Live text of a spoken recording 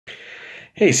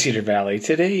Hey, Cedar Valley.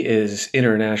 Today is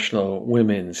International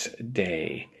Women's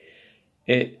Day.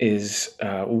 It is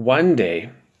one day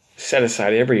set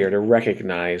aside every year to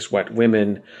recognize what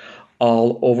women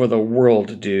all over the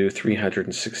world do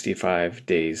 365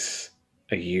 days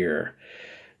a year.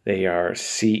 They are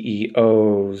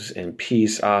CEOs and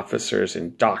peace officers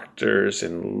and doctors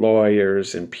and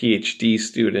lawyers and PhD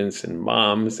students and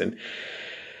moms and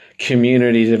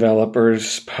community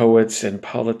developers, poets, and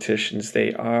politicians.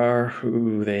 They are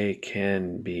who they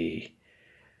can be,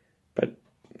 but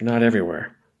not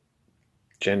everywhere.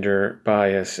 Gender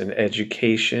bias in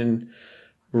education,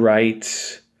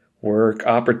 rights, work,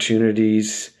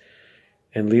 opportunities,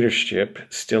 and leadership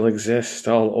still exist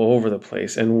all over the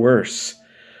place. And worse,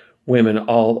 women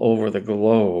all over the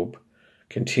globe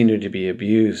continue to be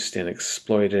abused and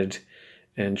exploited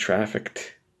and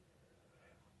trafficked.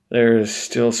 There is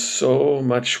still so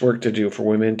much work to do for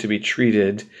women to be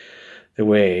treated the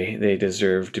way they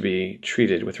deserve to be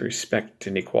treated, with respect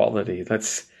and equality.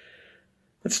 Let's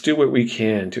do what we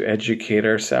can to educate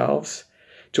ourselves,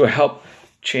 to help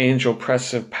change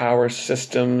oppressive power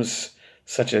systems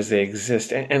such as they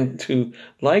exist, and to,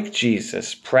 like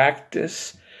Jesus,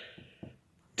 practice,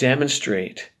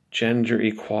 demonstrate gender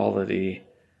equality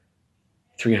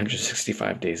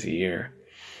 365 days a year.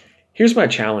 Here's my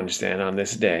challenge then on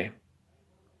this day.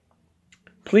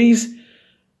 Please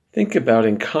think about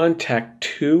and contact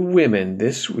 2 women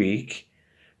this week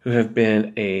who have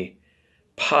been a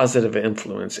positive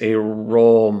influence, a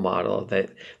role model,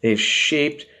 that they've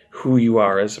shaped who you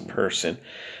are as a person.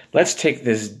 Let's take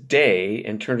this day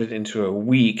and turn it into a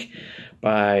week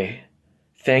by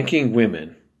thanking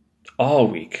women all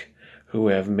week who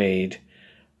have made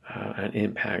an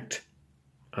impact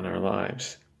on our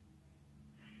lives.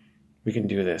 We can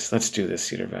do this. Let's do this,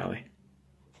 Cedar Valley.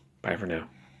 Bye for now.